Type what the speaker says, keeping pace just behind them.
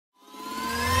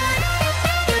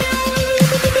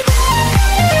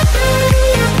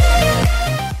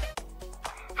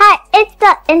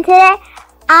and today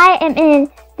I am in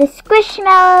the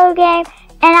Squishmallow game,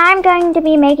 and I'm going to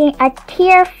be making a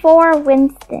tier 4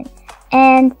 Winston.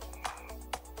 And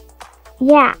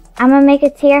yeah, I'm gonna make a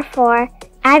tier 4.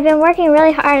 I've been working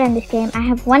really hard on this game. I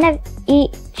have one of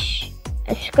each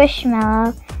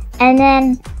Squishmallow, and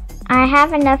then I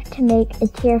have enough to make a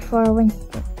tier 4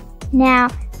 Winston. Now,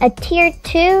 a tier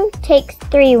 2 takes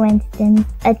 3 Winstons.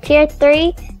 A tier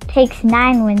 3 takes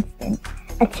 9 Winstons.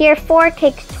 A tier 4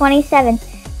 takes 27.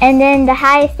 And then the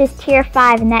highest is tier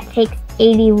 5, and that takes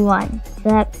 81. So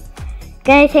that's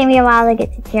gonna take me a while to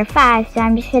get to tier 5, so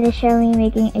I'm just gonna show me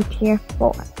making a tier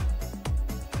 4.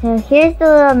 So here's the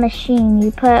little machine. You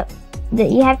put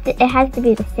it has to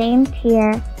be the same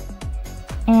tier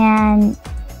and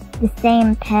the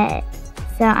same pet.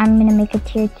 So I'm gonna make a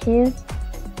tier 2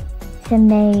 to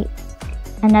make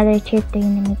another tier 3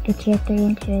 and then make the tier 3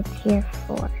 into a tier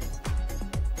 4.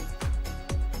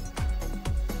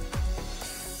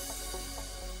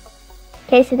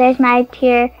 Okay, so there's my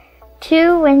tier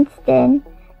 2 Winston.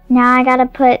 Now I gotta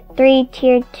put 3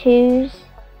 tier 2s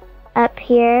up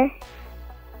here.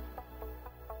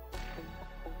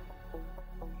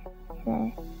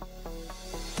 So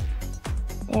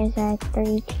there's our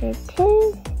 3 tier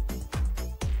 2s.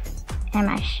 Am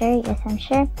I sure? Yes, I'm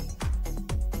sure.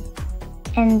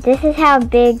 And this is how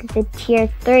big the tier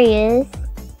 3 is.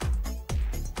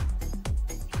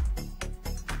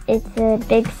 It's a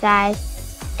big size.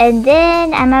 And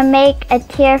then I'm gonna make a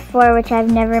tier 4, which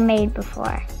I've never made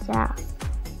before. So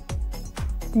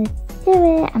let's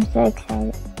do it. I'm so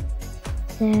excited.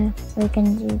 So we're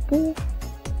gonna do this.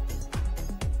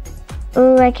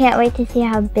 Ooh, I can't wait to see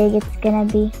how big it's gonna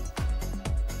be.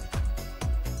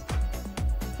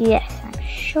 Yes, I'm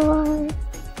sure.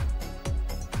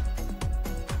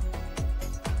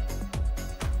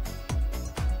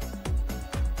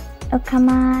 Oh, come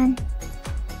on.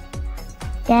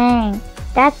 Dang.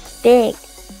 That's big.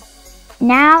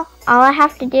 Now, all I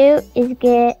have to do is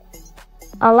get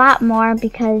a lot more,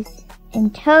 because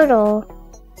in total,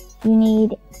 you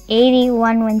need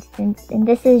 81 Winstons, and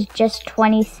this is just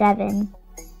 27.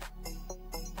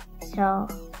 So,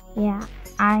 yeah,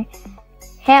 I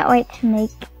can't wait to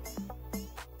make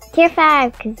tier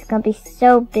 5, because it's gonna be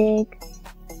so big.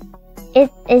 I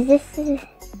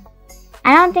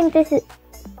don't think this is,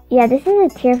 yeah, this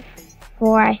is a tier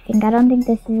 4, I think. I don't think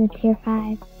this is a tier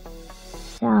 5.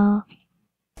 So,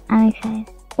 I'm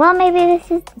excited. Well, maybe this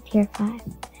is the tier 5.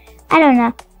 I don't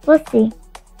know. We'll see.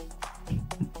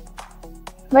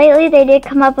 Lately, they did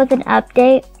come up with an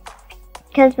update,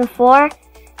 because before,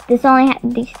 this only had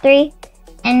these 3,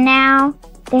 and now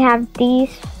they have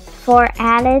these 4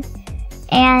 added.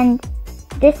 And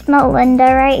this Melinda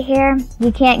right here,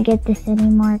 you can't get this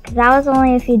anymore, because that was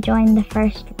only if you joined the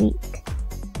first week.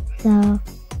 So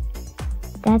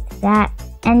that's that.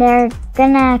 And they're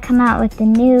gonna come out with the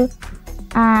new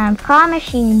claw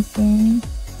machine soon.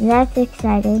 That's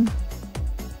exciting.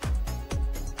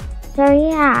 So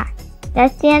yeah,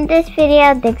 that's the end of this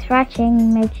video. Thanks for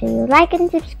watching. Make sure you like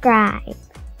and subscribe.